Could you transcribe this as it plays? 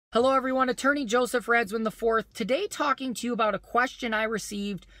Hello everyone, Attorney Joseph Radswin IV. Today talking to you about a question I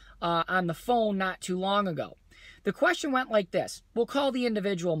received on the phone not too long ago. The question went like this. We'll call the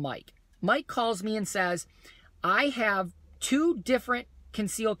individual Mike. Mike calls me and says, I have two different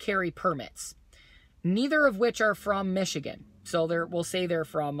concealed carry permits, neither of which are from Michigan. So we'll say they're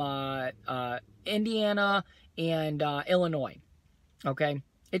from Indiana and Illinois. Okay?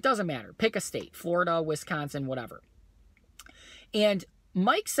 It doesn't matter. Pick a state, Florida, Wisconsin, whatever. And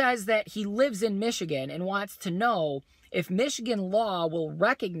Mike says that he lives in Michigan and wants to know if Michigan law will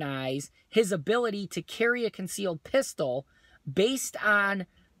recognize his ability to carry a concealed pistol based on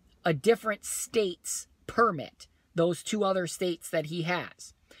a different state's permit, those two other states that he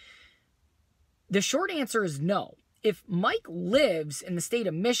has. The short answer is no. If Mike lives in the state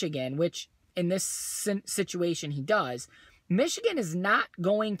of Michigan, which in this situation he does, Michigan is not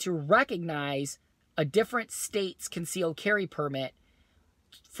going to recognize a different state's concealed carry permit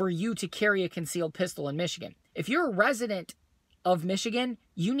for you to carry a concealed pistol in Michigan. If you're a resident of Michigan,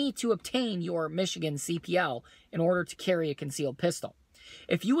 you need to obtain your Michigan CPL in order to carry a concealed pistol.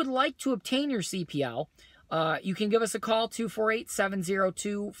 If you would like to obtain your CPL, you can give us a call,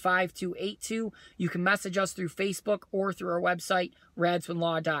 248-702-5282. You can message us through Facebook or through our website,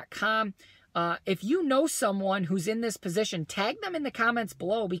 radswinlaw.com. If you know someone who's in this position, tag them in the comments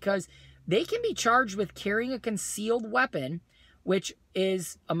below, because they can be charged with carrying a concealed weapon, which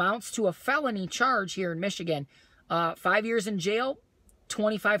amounts to a felony charge here in Michigan. 5 years in jail,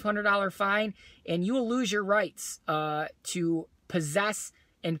 $2,500 fine, and you will lose your rights to possess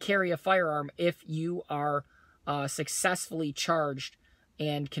and carry a firearm if you are successfully charged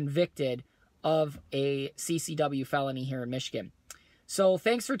and convicted of a CCW felony here in Michigan. So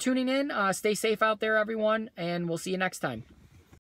thanks for tuning in. Stay safe out there, everyone, and we'll see you next time.